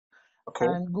Okay.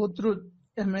 and go through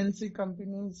MNC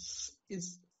companies is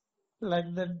like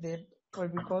that there,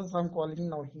 because I'm calling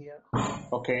now here.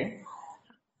 Okay.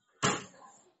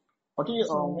 What is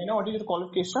your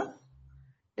qualification?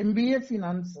 MBA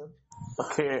Finance, sir.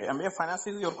 Okay, MBA Finance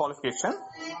is your qualification.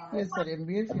 Yes, sir.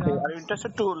 MBA Okay. Finance. Are you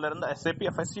interested to learn the SAP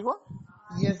FICO?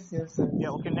 Yes, sir.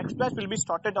 Yeah, okay. Next batch will be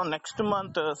started on next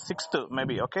month 6th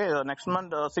maybe. Okay, next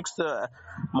month 6th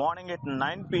morning at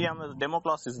 9 p.m. Demo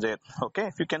class is there. Okay,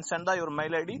 if you can send your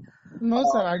mail ID. No,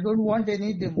 sir. I don't want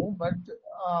any demo, but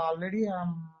already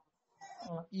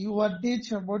you are teach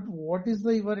about what is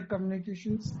the your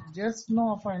communications. Just now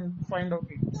find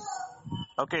out it.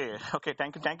 Okay.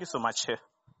 Thank you so much.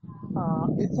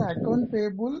 It's account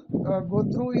payable. Go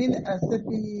through in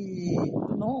SAP.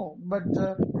 No, but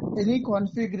any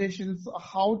configurations,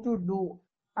 how to do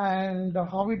and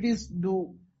how it is do,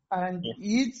 and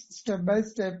each step by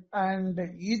step and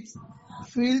each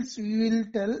fields we will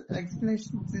tell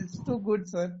explanations is too good,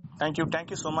 sir. Thank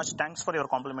you so much. Thanks for your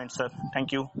compliment, sir. Thank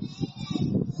you.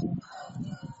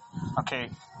 Okay.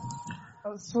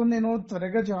 So నేను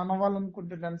త్వరగా join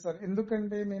అవ్వాలనుకుంటున్నాను sir.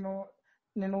 ఎందుకంటే నేను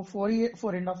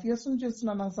 4.5 years నుంచి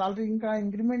చేస్తున్నా. నా salary ఇంకా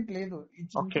increment లేదు.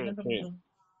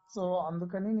 So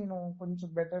అందుకని నేను కొంచెం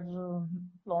better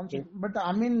launch. But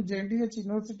I mean JNTH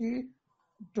university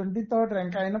 23rd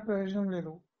rank అయినా ప్రయోజనం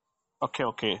లేదు.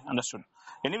 Okay, understood.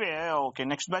 Anyway, okay,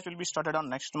 next batch will be started on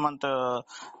next month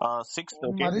 6th.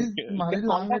 Okay, మరి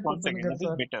లాంగ్ అవుతుంది కదా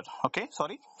సార్. Better. Okay,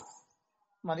 sorry.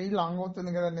 మరీ లాంగ్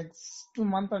అవుతుంది కదా. నెక్స్ట్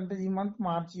మంత్ అంటే ఈ మంత్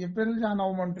మార్చ్ ఏప్రిల్ జాయిన్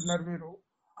అవ్వమంటున్నారు మీరు.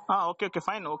 Okay,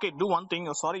 fine. Okay, do one thing.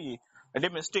 Sorry, I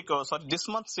did mistake. Sorry, this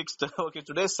month 6th. Okay,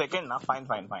 today is 2nd. Fine.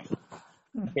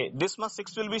 Okay, this month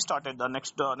 6th will be started. The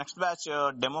next batch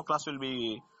demo class will be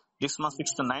this month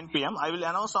 6th 9 p.m. I will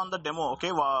announce on the demo.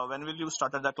 Okay, when will you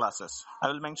start the classes? I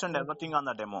will mention everything on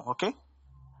the demo. Okay.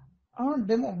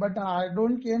 Demo, but I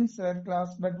don't came sir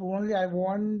class, but only I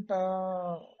want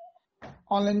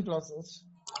online classes.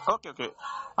 Okay.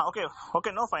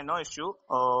 No, fine, no issue.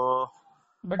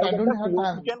 But I don't have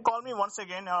time. You can call me once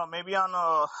again, maybe on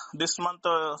this month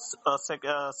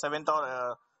 7th or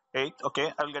 8th. Okay,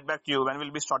 I will get back to you when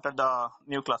will be started the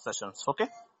new class sessions. Okay.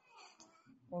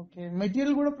 Okay,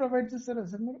 material కూడా provide చేస్తారా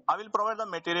sir మీరు? I will provide the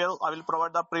material. I will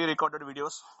provide the pre-recorded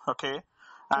videos. Okay,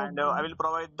 and I will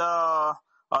provide the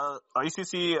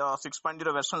ICC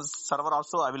 6.0 version server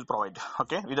also. I will provide.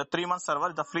 Okay, with the 3-month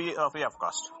server, the free of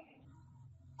cost.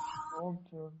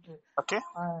 Okay.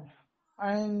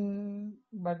 And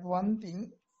but one thing.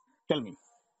 Tell me.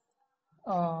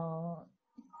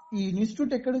 ఈ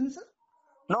institute ఎక్కడ ఉంది sir?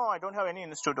 No, I don't have any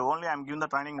institute. Only I'm giving the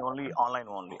training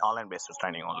online based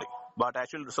training only. But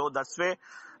actually, so that's way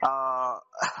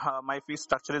my fee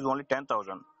structure is only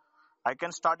 10,000. I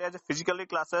can start as a physically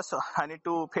classes. I need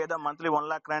to pay the monthly 1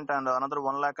 lakh rent and another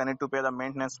 1 lakh I need to pay the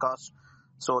maintenance cost.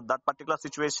 So that particular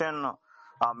situation,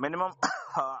 minimum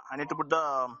I need to put the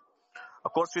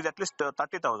course fees at least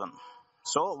 30,000.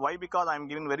 So why? Because I'm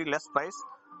giving very less price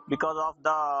because of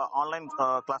the online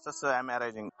classes I'm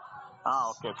arranging.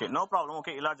 Okay, no problem.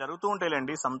 Okay, ఇలా జరుగుతూ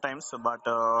ఉంటాయిలేండి some times. But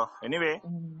anyway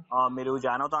మీరు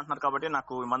join అవుతా అంటున్నారు కాబట్టి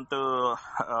నాకు month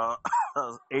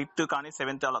 8th కానీ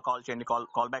 7th అలా call చేయండి.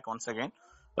 Call back once again.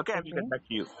 Okay, I will get back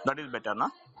to you. That is better నా.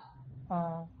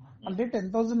 అంటే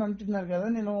 10,000 అంటున్నారు కదా,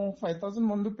 నేను 5,000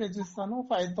 ముందు పే చేస్తాను.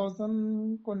 5,000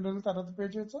 కొన్ని రోజుల తర్వాత పే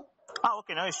చేయొచ్చు?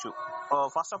 Okay, no issue.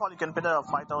 First of all, you can pay the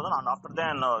 5,000 and after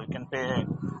then you can pay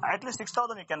at least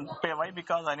 6,000 you can pay. Why?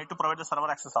 Because I need to provide the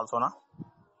server access also, na?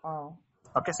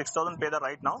 Okay, 6,000 pay the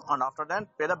right now and after that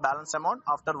pay the balance amount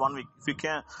after 1 week.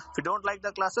 If you don't like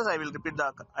the classes, I will repeat the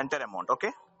entire amount.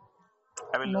 Okay,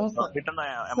 I will return the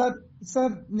amount. Sir,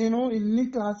 నేను ఇన్ని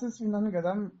classes విన్నాను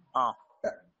కదా,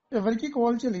 ఎవరికి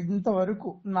call చేయలేదు ఇంతవరకు.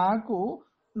 నాకు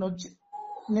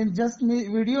నేను just మీ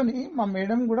వీడియోని మా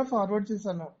మేడం కూడా ఫార్వర్డ్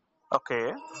చేశాను. ఓకే,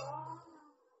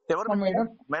 ఎవరు మేడం?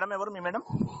 ఎవరు మీ మేడం?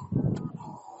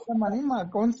 అని మా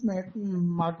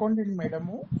అకౌంటెంట్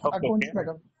మేడము, అకౌంట్స్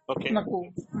మేడం. నాకు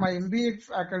మా MBA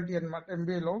ఫ్యాకల్టీ అన్నమాట,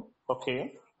 MBA లో. ఓకే,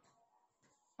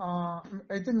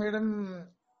 అయితే మేడం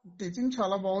టీచింగ్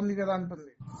చాలా బాగుంది కదా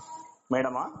అంటుంది.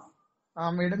 మేడమా?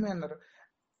 మేడమే అన్నారు.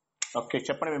 ఓకే,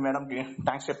 చెప్పండి మీ మేడం కి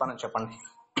థాంక్స్ చెప్పానని చెప్పండి.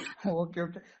 ఓకే,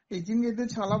 టీచింగ్ అయితే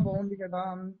చాలా బాగుంది కదా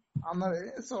అన్నది.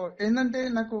 సో ఏంటంటే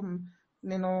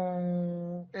నేను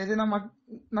ఏదైనా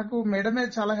నాకు మేడమే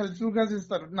చాలా హెల్ప్ఫుల్ గా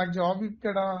చేస్తారు. నాకు జాబ్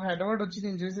ఇక్కడ హైదరాబాద్ వచ్చి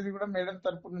నేను చేసేది కూడా మేడం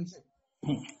తరపు నుంచి.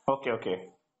 ఓకే,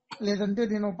 లేదంటే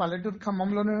నేను పల్లెటూరు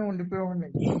ఖమ్మంలోనే ఉండిపోయాను.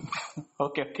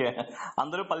 ఓకే,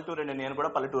 అందరూ పల్లెటూరే, నేను కూడా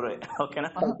పల్లెటూరే. ఓకేనా,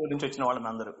 పల్లెటూరు నుంచి వచ్చిన వాళ్ళని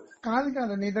అందరూ.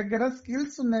 కాదు, నీ దగ్గర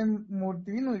స్కిల్స్ ఉన్నాయి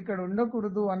మూర్తి, నువ్వు ఇక్కడ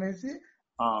ఉండకూడదు అనేసి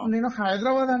నేను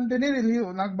హైదరాబాద్ అంటేనే తెలియదు,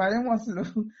 నాకు భయం అసలు.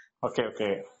 Okay okay.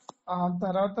 ఆ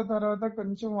తర్వాత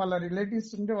కొంచెం వాళ్ళ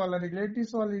రిలేటివ్స్ ఉంటే వాళ్ళ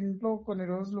రిలేటివ్స్ వాళ్ళ ఇంట్లో కొన్ని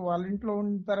రోజులు వాళ్ళ ఇంట్లో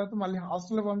ఉన్న తర్వాత మళ్ళీ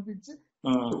హాస్టల్ పంపించి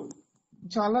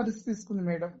చాలా రిస్క్ తీసుకుంది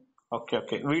మేడం. Okay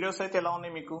okay. వీడియోస్ అయితే ఎలా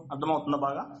ఉన్నాయి మీకు, అర్థమవుతుందా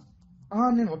బాగా?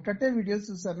 నేను ఒక్కటే వీడియోస్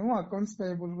చూసాను అకౌంట్స్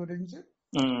పేయబుల్ గురించి.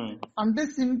 అంటే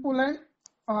simple and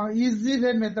easy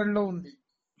way method లో ఉంది.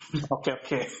 Okay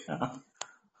okay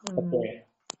okay.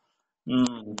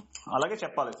 అలాగే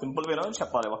చెప్పాలి, సింపుల్ వేలో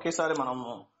చెప్పాలి. ఒకేసారి మనము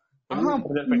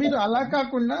మీరు అలా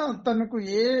కాకుండా తనకు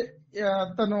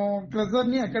తను ప్రెజర్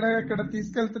ని ఎక్కడ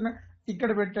తీసుకెళ్తున్నా,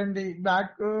 ఇక్కడ పెట్టండి,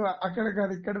 బ్యాక్ అక్కడ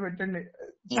కాదు ఇక్కడ పెట్టండి,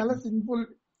 చాలా సింపుల్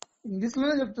ఇంగ్లీష్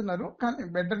లోనే చెప్తున్నారు కానీ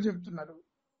బెటర్ చెప్తున్నారు.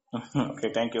 ఓకే,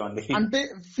 థ్యాంక్ యూ అండి. అంటే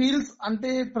ఫీల్డ్స్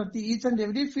అంటే ప్రతి ఈచ్ అండ్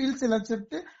ఎవ్రీ ఫీల్డ్స్ ఇలా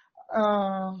చెప్తే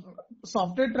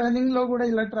సాఫ్ట్వేర్ ట్రైనింగ్ లో కూడా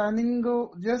ఇలా training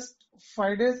just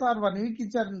 5 days are 1 week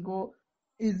ఇచ్చారనుకో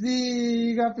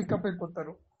ఈజీగా పికప్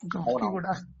అయిపోతారు జాబ్ కి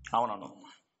కూడా. అవునవును.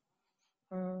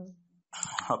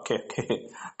 Okay okay.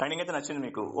 ట్రైనింగ్ అయితే నచ్చింది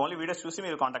మీకు? ఓన్లీ వీడియోస్ చూసి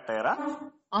మీరు కాంటాక్ట్ అయ్యారా?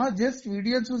 జస్ట్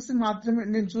వీడియో చూసి మాత్రమే,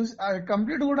 నేను చూసి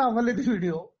కంప్లీట్ కూడా అవ్వలేదు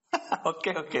వీడియో.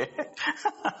 Okay okay.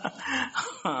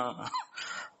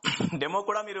 డెమో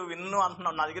కూడా మీరు విన్ను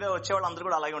అంటున్నారు. నా దగ్గర వచ్చే వాళ్ళు అందరూ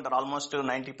కూడా అలాగే ఉంటారు. Almost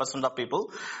 90% of people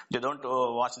they don't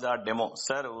watch the demo.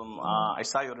 Sir I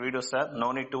saw your video sir, no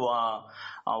need to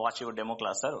watch your demo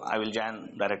class sir, I will join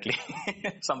directly.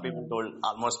 Some people told,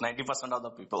 almost 90% of the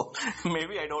people.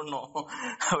 Maybe I don't know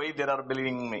why there are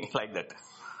believing me like that.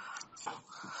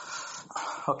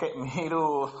 Okay, మీరు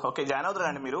okay join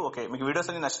అవుతారండి మీరు. Okay, మీకు videos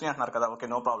అన్ని నచ్చినాయి అంటున్నారు కదా. Okay,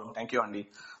 no problem, thank you అండి.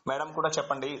 Madam కూడా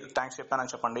చెప్పండి, థ్యాంక్స్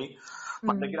చెప్పానని చెప్పండి.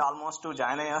 మన దగ్గర ఆల్మోస్ట్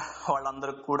జాయిన్ అయ్యే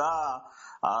వాళ్ళందరికి కూడా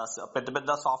పెద్ద పెద్ద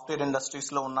సాఫ్ట్వేర్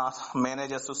ఇండస్ట్రీస్ లో ఉన్న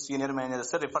మేనేజర్స్, సీనియర్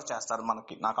మేనేజర్స్ రిఫర్ చేస్తారు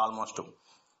నాకు ఆల్మోస్ట్.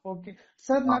 ఓకే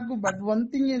సార్, నాకు బట్ వన్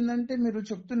థింగ్ ఏంటంటే మీరు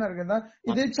చెప్తున్నారు కదా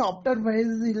ఇదే చాప్టర్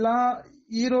వైజ్ ఇలా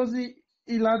ఈ రోజు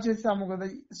ఇలా చేసాము కదా,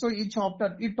 సో ఈ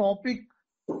చాప్టర్ ఈ టాపిక్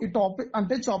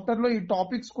అంటే చాప్టర్ లో ఈ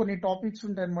టాపిక్స్ కొన్ని టాపిక్స్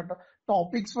ఉంటాయి అనమాట.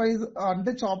 టాపిక్స్ వైజ్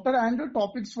అంటే చాప్టర్ అండ్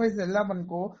టాపిక్స్ వైజ్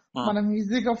వెళ్ళామనుకో మనం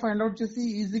ఈజీగా ఫైండ్ అవుట్ చేసి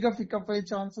ఈజీగా పికప్ అయ్యే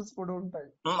ఛాన్సెస్ కూడా ఉంటాయి.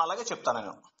 అలాగే చెప్తాను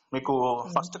నేను మీకు.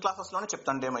 ఫస్ట్ క్లాసెస్ లోనే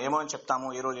చెప్తాను ఏమో చెప్తాము,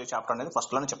 ఏ రోజు ఏ చాప్టర్ అనేది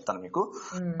ఫస్ట్ లోనే చెప్తాను మీకు.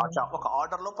 ఒక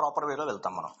ఆర్డర్ లో ప్రాపర్ వేలో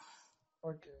వెళ్తాం మనం.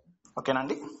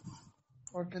 ఓకేనండి.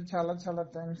 ఓకే, చాలా చాలా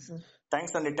థ్యాంక్స్.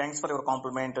 థ్యాంక్స్ అండి, thanks for your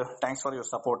compliment, thanks for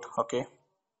your support. Okay.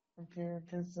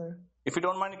 Okay, sir. If you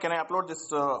don't mind, can I upload this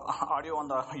audio on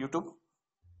the YouTube?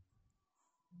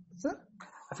 Sir?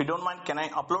 If you don't mind, can I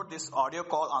upload this audio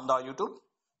call on the YouTube?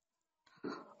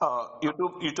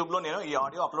 YouTube లో నేను ఈ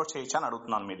audio upload చేయొచ్చా అని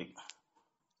అడుగుతున్నాను. మీది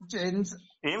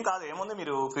ఏం కాదు, ఏముంది,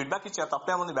 మీరు ఫీడ్బ్యాక్ ఇచ్చారు,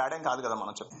 తప్పేముంది, బ్యాడ్ ఏం కాదు కదా.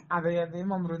 మనం అదే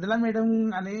మా మృదుల మేడం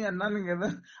అని అన్నాను కదా,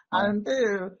 అంటే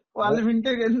వాళ్ళు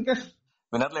వింటే కనుక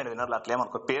వినర్లేండి,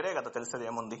 అట్లేమనుకో, పేరే కదా తెలిసేది,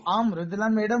 ఏముంది. మృదుల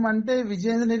మేడం అంటే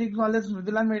విజయ ఇంజనీరింగ్ కాలేజ్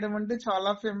మృదుల మేడం అంటే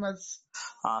చాలా ఫేమస్.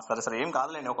 సరే ఏం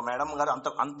కాదులేండి, ఒక మేడం గారు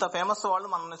అంత ఫేమస్ వాళ్ళు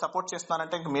మనల్ని సపోర్ట్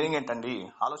చేస్తున్నారంటే మీనింగ్ ఏంటండి?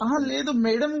 లేదు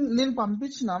మేడం, నేను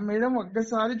పంపించిన మేడం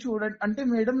ఒక్కసారి చూడండి అంటే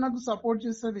మేడం నాకు సపోర్ట్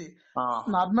చేస్తుంది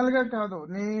నార్మల్ గా కాదు.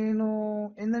 నేను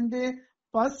ఏంటంటే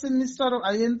ఫస్ట్ సెమిస్టర్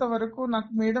అయ్యేంత వరకు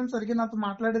నాకు మేడం సరిగ్గా నాతో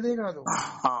మాట్లాడేదే కాదు.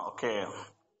 ఓకే.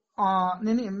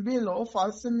 నేను ఎంబీఏలో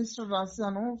ఫస్ట్ సెమిస్టర్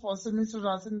రాశాను. ఫస్ట్ సెమిస్టర్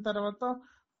రాసిన తర్వాత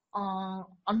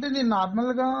అంటే నేను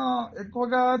నార్మల్ గా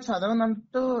ఎక్కువగా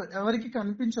చదవనంటూ ఎవరికి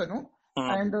కనిపించాను.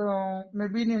 అండ్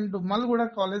మేబీ నేను డుమ్మలు కూడా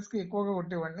కాలేజ్ కి ఎక్కువగా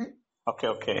కొట్టేవాడిని. Okay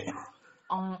okay.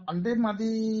 అంటే మాది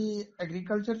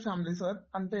అగ్రికల్చర్ ఫ్యామిలీ సార్,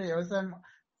 అంటే వ్యవసాయం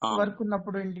వర్క్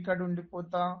ఉన్నప్పుడు ఇంటికాడ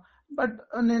ఉండిపోతా. బట్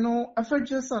నేను ఎఫర్ట్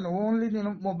చేస్తాను. ఓన్లీ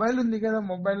నేను మొబైల్ ఉంది కదా,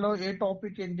 మొబైల్లో ఏ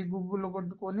టాపిక్ ఏంటి గూగుల్లో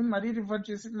కొట్టుకొని మరీ రిఫర్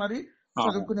చేసి మరీ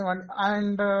చదువుకునేవాడిని.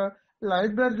 అండ్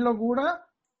లైబ్రరీలో కూడా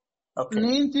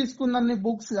నేను తీసుకున్న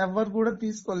బుక్స్ ఎవరు కూడా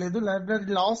తీసుకోలేదు. లైబ్రరీ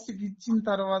లాస్ట్ కి ఇచ్చిన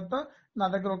తర్వాత నా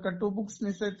దగ్గర ఒక 2 books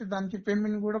మిస్ అయితే దానికి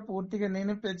పేమెంట్ కూడా పూర్తిగా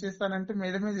నేనే పే చేస్తానంటే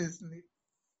మేడమే చేసింది.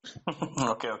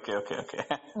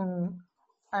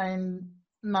 అండ్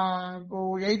నాకు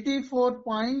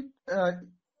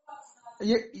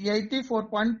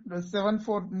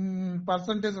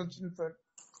 84.74% వచ్చింది సార్.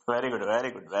 వెరీ గుడ్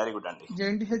అండి.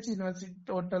 JNTH university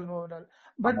total overall.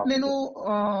 But నేను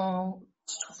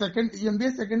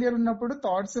ఎంబీఏ సెకండ్ ఇయర్ ఉన్నప్పుడు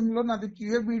థర్డ్ సెమ్ లో నాది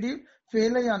క్యూఏబిడి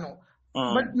ఫెయిల్ అయ్యాను.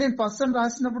 బట్ నేను ఫస్ట్ సెమ్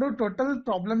రాసినప్పుడు టోటల్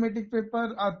ప్రాబ్లమేటిక్ పేపర్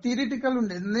థియరిటికల్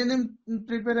ఉండేది. నేనేం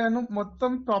ప్రిపేర్ అయ్యాను,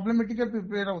 మొత్తం ప్రాబ్లమేటిక్ గా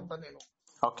ప్రిపేర్ అవుతాను నేను.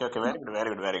 Okay,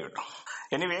 very good.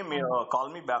 Anyway,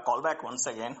 call back once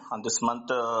again on this month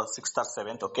 6th or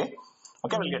 7th. Okay,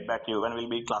 we'll get back to you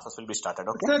when classes will be started.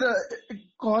 Okay sir,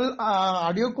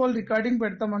 audio call recording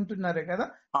పెడతామంటున్నారే కదా,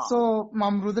 so మా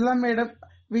Mrudula madam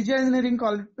విజయ engineering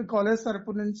college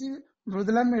తరపు నుంచి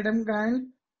Mrudula madam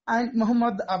and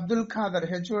Mohammed Abdul Khader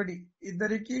HOD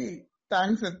ఇద్దరికి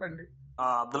thanks చెప్పండి.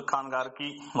 అబ్దుల్ ఖాన్ గారికి,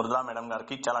 మృదులా madam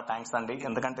గారికి చాలా thanks అండి.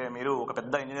 ఎందుకంటే మీరు ఒక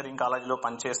పెద్ద ఇంజనీరింగ్ కాలేజ్ లో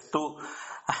పనిచేస్తూ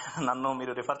నన్ను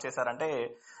మీరు రిఫర్ చేశారంటే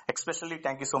especially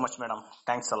thank you so much madam.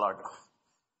 Thanks a lot.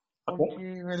 Okay,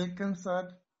 welcome sir.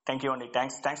 Thank you అండి.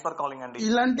 థ్యాంక్స్ ఫర్ కాలింగ్ అండి.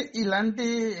 ఇలాంటి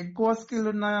ఎక్కువ స్కిల్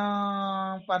ఉన్న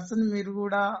పర్సన్ మీరు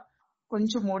కూడా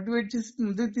కొంచెం మోటివేట్ చేసి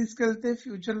ముందుకు తీసుకెళ్తే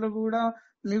ఫ్యూచర్ లో కూడా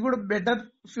మీకు కూడా బెటర్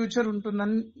ఫ్యూచర్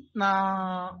ఉంటుందని నా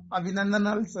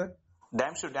అభినందనలు సార్.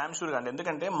 డామ్ షూర్ అండి.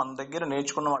 ఎందుకంటే మన దగ్గర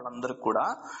నేర్చుకున్న వాళ్ళందరికి కూడా,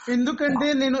 ఎందుకంటే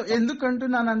నేను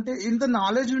ఎందుకంటున్నానంటే ఇంత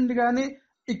నాలెడ్జ్ ఉండి గానీ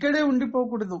ఇక్కడే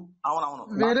ఉండిపోకూడదు, అవునవును,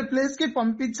 వేరే ప్లేస్ కి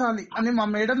పంపించాలి అని మా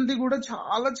మేడంది కూడా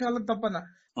చాలా చాలా తపన.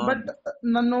 బట్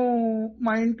నన్ను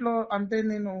మా ఇంట్లో అంటే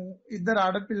నేను 2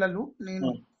 ఆడపిల్లలు, నేను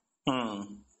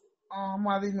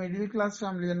మాది మిడిల్ క్లాస్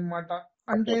ఫ్యామిలీ అన్నమాట.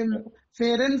 అంటే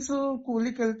పేరెంట్స్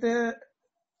కూలికి వెళ్తే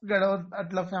గడవదు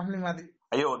అట్లా ఫ్యామిలీ మాది.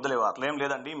 అయ్యో వద్దులేవు, అట్లేం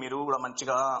లేదండి. మీరు కూడా మంచి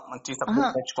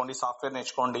సబ్జెక్ట్ నేర్చుకోండి, సాఫ్ట్వేర్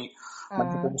నేర్చుకోండి,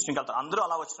 మంచి పొజిషన్కి వెళ్తారు. అందరూ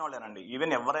అలా వచ్చిన వాళ్ళేనండి.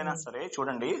 ఈవెన్ ఎవరైనా సరే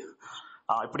చూడండి,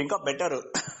 ఇప్పుడు ఇంకా బెటర్.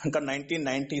 ఇంకా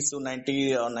 1990s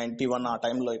 91 ఆ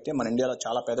టైంలో అయితే మన ఇండియాలో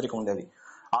చాలా పేదరికం ఉండేది.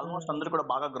 ఆల్మోస్ట్ అందరూ కూడా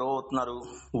బాగా గ్రో అవుతున్నారు.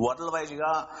 వరల్డ్ వైజ్ గా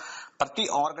ప్రతి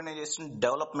ఆర్గనైజేషన్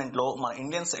డెవలప్మెంట్ లో మన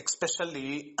ఇండియన్స్ ఎక్స్పెషల్లీ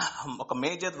ఒక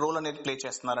మేజర్ రోల్ అనేది ప్లే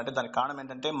చేస్తున్నారు. అంటే దానికి కారణం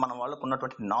ఏంటంటే మన వాళ్ళకు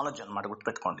ఉన్నటువంటి నాలెడ్జ్ అన్నమాట.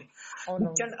 గుర్తుపెట్టుకోండి,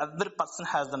 each and every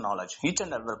person has the knowledge, each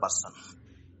and every person.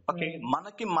 Okay,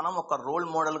 మనకి మనం ఒక రోల్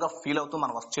మోడల్ గా ఫీల్ అవుతూ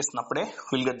మనం వర్క్ చేసినప్పుడే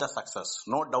will get the success,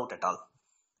 no doubt at all.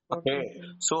 Okay,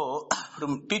 so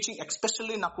teaching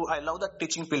especially నాకు I love that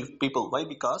teaching people. Why?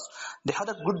 Because they have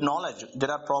the good knowledge, they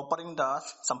are proper in the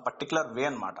sum particular way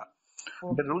అన్నమాట.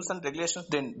 The rules and regulations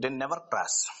they never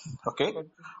cross. Okay,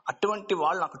 అటువంటి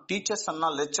వాళ్ళు నాకు teachers అన్నా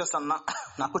lectures అన్నా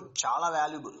నాకు చాలా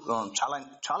valuable, చాలా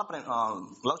చాలా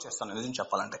లవ్ చేస్తాను నిజం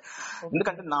చెప్పాలంటే.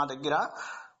 ఎందుకంటే నా దగ్గర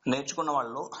నేర్చుకున్న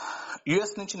వాళ్ళు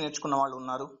యుఎస్ నుంచి నేర్చుకున్న వాళ్ళు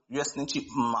ఉన్నారు. యుఎస్ నుంచి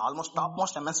ఆల్మోస్ట్ టాప్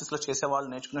మోస్ట్ ఎంఎన్సీస్ లో చేసే వాళ్ళు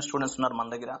నేర్చుకునే స్టూడెంట్స్ ఉన్నారు మన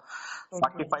దగ్గర.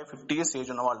 45-50 years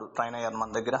ఏజ్ ఉన్న వాళ్ళు ట్రైన్ అయ్యారు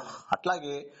మన దగ్గర.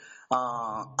 అట్లాగే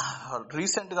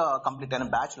రీసెంట్ గా కంప్లీట్ అయిన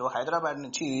బ్యాచ్ లో హైదరాబాద్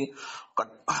నుంచి ఒక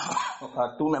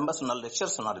 2 members ఉన్నారు,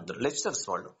 లెక్చర్స్ ఉన్నారు, 2 లెక్చరర్స్.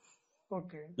 వాళ్ళు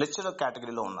లెక్చరర్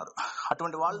కేటగిరీలో ఉన్నారు.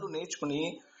 అటువంటి వాళ్ళు నేర్చుకుని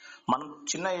మనం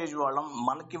చిన్న ఏజ్ వాళ్ళం,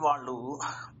 మనకి వాళ్ళు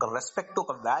ఒక రెస్పెక్ట్,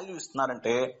 ఒక వాల్యూ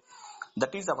ఇస్తున్నారంటే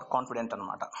దట్ ఈస్ అవర్ కాన్ఫిడెంట్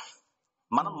అన్నమాట.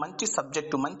 మనం మంచి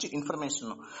సబ్జెక్టు, మంచి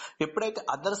ఇన్ఫర్మేషన్ ఎప్పుడైతే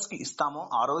అదర్స్ కి ఇస్తామో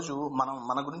ఆ రోజు మనం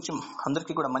మన గురించి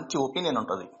అందరికి కూడా మంచి ఒపీనియన్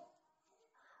ఉంటుంది.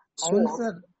 అవును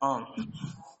సార్,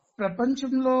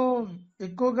 ప్రపంచంలో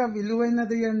ఎక్కువగా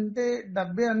విలువైనది అంటే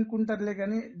డబ్బే అనుకుంటారులే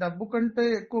కానీ డబ్బు కంటే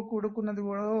ఎక్కువ కూడుకున్నది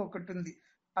కూడా ఒకటి ఉంది,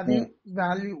 అది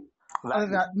వాల్యూ.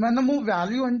 మనము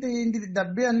వాల్యూ అంటే ఏంటిది,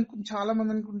 డబ్బే చాలా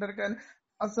మంది అనుకుంటారు కానీ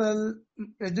అసలు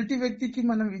ఎదుటి వ్యక్తికి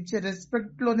మనం ఇచ్చే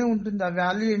రెస్పెక్ట్ లోనే ఉంటుంది ఆ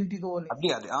వాల్యూ ఏంటిదో అని. అది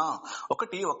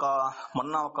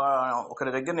మొన్న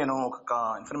ఒకరి దగ్గర నేను ఒక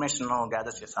ఇన్ఫర్మేషన్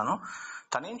గ్యాదర్ చేశాను.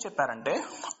 తనేం చెప్పారంటే,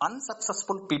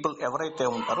 అన్సక్సెస్ఫుల్ పీపుల్ ఎవరైతే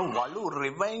ఉంటారో వాళ్ళు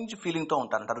రివెంజ్ ఫీలింగ్ తో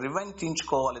ఉంటారంట. రివెంజ్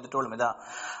తీయించుకోవాలి ఎదుటోళ్ళ మీద,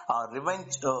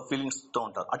 రివెంజ్ ఫీలింగ్స్ తో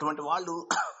ఉంటారు. అటువంటి వాళ్ళు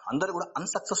అందరూ కూడా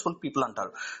అన్సక్సెస్ఫుల్ పీపుల్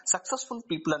అంటారు. సక్సెస్ఫుల్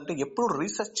పీపుల్ అంటే ఎప్పుడు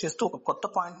రీసెర్చ్ చేస్తూ ఒక కొత్త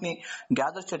పాయింట్ ని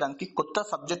గ్యాదర్ చేయడానికి, కొత్త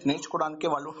సబ్జెక్ట్ నేర్చుకోవడానికి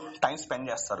వాళ్ళు టైం స్పెండ్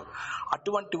చేస్తారు.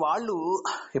 అటువంటి వాళ్ళు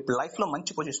ఇప్పుడు లైఫ్ లో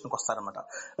మంచి పొజిషన్కి వస్తారన్నమాట.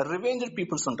 రివెంజ్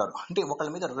పీపుల్స్ ఉంటారు, అంటే ఒకళ్ళ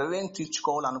మీద రివెంజ్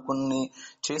తీర్చుకోవాలనుకుని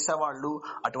చేసేవాళ్ళు,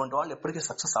 అటువంటి వాళ్ళు ఎప్పటికీ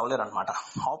సక్సెస్ అవ్వలేరు అనమాట.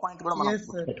 ఆ పాయింట్ కూడా మనం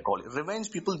పెట్టుకోవాలి. Revenge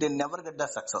people they never get the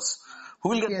success. Who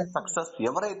will get the success?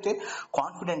 ఎవరైతే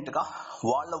కాన్ఫిడెంట్ గా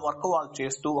వాళ్ళ వర్క్ వాళ్ళు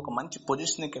చేస్తూ ఒక మంచి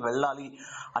పొజిషన్ కి వెళ్ళాలి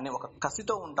అనే ఒక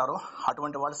కసితో ఉంటారో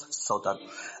అటువంటి వాళ్ళు సక్సెస్ అవుతారు.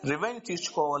 రివెంజ్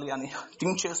తీర్చుకోవాలి అని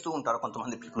థింక్ చేస్తూ ఉంటారు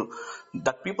కొంతమంది people,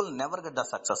 that people never get the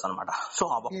success అనమాట. సో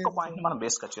ఆ ఒక్క పాయింట్ ని మనం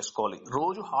బేస్ గా చేసుకోవాలి.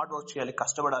 రోజు హార్డ్ వర్క్ చేయాలి,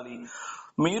 కష్టపడాలి.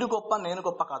 మీరు గొప్ప నేను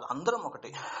గొప్ప కాదు, అందరం ఒకటే.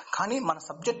 కానీ మన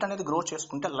సబ్జెక్ట్ అనేది గ్రో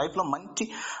చేసుకుంటే లైఫ్ లో మంచి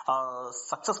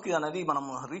సక్సెస్ కి అనేది మనం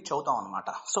రీచ్ అవుతాం అనమాట.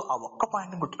 సో ఆ ఒక్క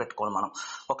పాయింట్ ని గుర్తుపెట్టుకోవాలి. మనం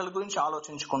ఒకరి గురించి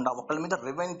ఆలోచించకుండా, ఒకరి మీద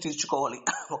రివెంజ్ తీర్చుకోవాలి,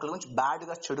 ఒకరి గురించి బ్యాడ్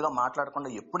గా చెడుగా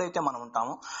మాట్లాడకుండా ఎప్పుడైతే మనం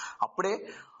ఉంటామో అప్పుడే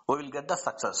we will get the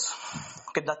success.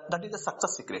 Okay, that is the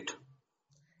success secret.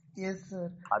 Yes sir.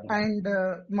 And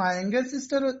మా యంగర్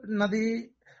సిస్టర్ నాది,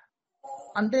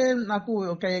 అంటే నాకు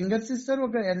ఒక యంగర్ సిస్టర్,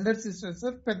 ఒక ఎల్డర్ సిస్టర్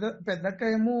సార్. పెద్దక్క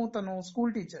ఏమో తను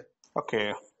స్కూల్ టీచర్. ఓకే,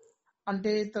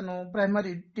 అంటే తను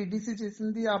ప్రైమరీ టీటీసీ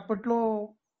చేసింది, అప్పట్లో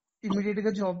ఇమీడియట్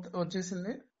గా జాబ్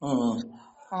వచ్చేసింది.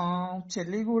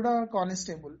 చెల్లి కూడా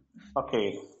కానిస్టేబుల్. ఓకే,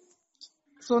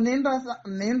 సో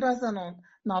నేను రాశాను.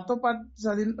 నాతో పాటు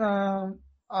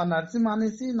నర్సింగ్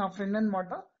మానేసి నా ఫ్రెండ్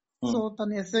అన్నమాట. సో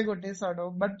తను ఎస్ఐ కొట్టేశాడు.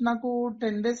 బట్ నాకు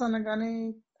 10 days అనగానే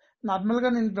నార్మల్ గా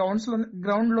నేను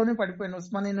గ్రౌండ్ లోనే పడిపోయాను,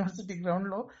 ఉస్మాన్ యూనివర్సిటీ గ్రౌండ్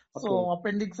లో. సో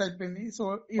అపెండిక్స్ అయిపోయింది. సో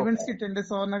ఈవెంట్స్ కి 10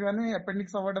 days అనగానే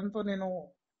అపెండిక్స్ అవ్వడంతో నేను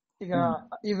ఇక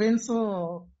ఈవెంట్స్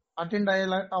అటెండ్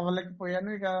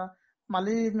అవ్వలేకపోయాను. ఇక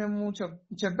మళ్ళీ మేము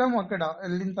చెప్పాము అక్కడ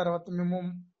వెళ్ళిన తర్వాత మేము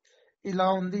ఇలా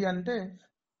ఉంది అంటే,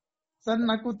 సార్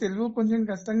నాకు తెలుగు కొంచెం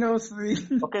కష్టంగా వస్తుంది.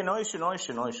 Okay, no issue,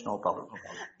 no problem.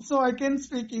 So I can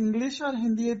speak English और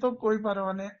हिंदी है तो कोई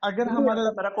परवाह नहीं. अगर हिंदी हमारा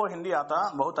आता, मेरे को हिंदी आता,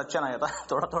 बहुत अच्छा नहीं आता,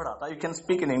 थोड़ा थोड़ा आता. You can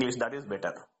speak in English, that is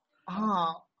better. हाँ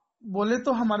बोले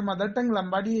तो हमारी मदर टंग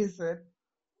लंबाड़ी है सर.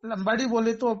 लंबाड़ी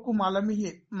बोले तो आपको मालूम ही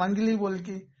है, मंगली बोल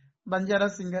के बंजारा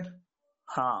सिंगर.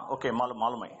 हाँ, okay,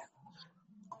 मालूम है.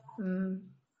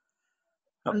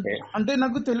 Okay. అంటే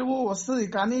నాకు తెలుగు వస్తుంది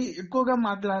కానీ ఎక్కువగా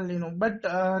మాట్లాడలేను. బట్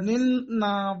నేను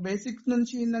నా బేసిక్స్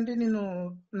నుంచి ఏంటంటే నేను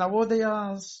నవోదయ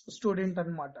స్టూడెంట్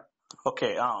అన్నమాట.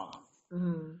 Okay.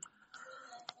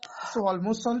 So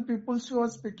almost all people who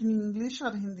are speaking English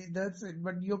or Hindi, that's it.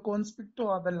 But you can't speak to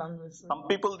other languages. Some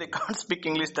people they can't speak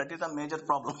English. That is a major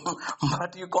problem.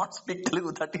 But you can't speak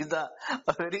Telugu. That is a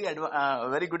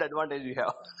very good advantage you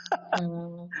have.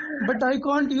 But I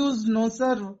can't use no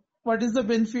sir. What is the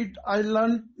benefit? I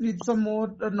learned with some more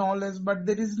knowledge, but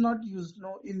there is not used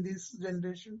no in this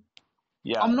generation.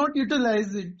 Yeah. I'm not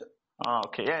utilize it.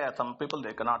 Okay. Yeah. Some people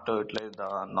they cannot utilize the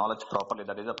knowledge properly.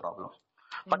 That is a problem.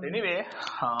 But anyway,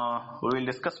 we will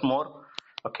discuss more.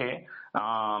 Okay.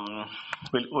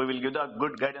 We will give the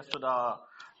good guidance to the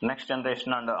next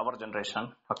generation and our generation.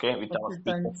 Okay, with our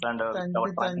speakers and with our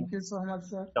training. Thank you so much,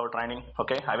 sir. Our training.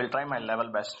 Okay, I will try my level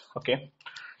best. Okay.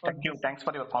 Thank you. Thanks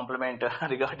for your compliment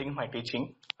regarding my teaching.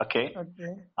 Okay.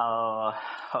 Okay.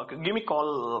 Okay. Give me call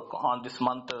on this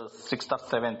month 6th or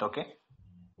 7th. Okay.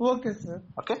 Okay, sir.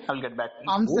 Okay. I will get back.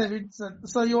 I'm Savit, sir.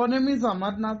 So your name is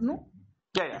Amarnath, no?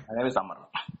 Yeah. My name is Amar.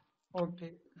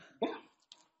 Okay.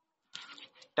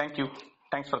 Thank you.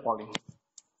 Thanks for calling.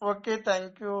 Okay.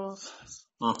 Thank you.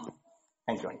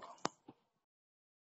 Thank you.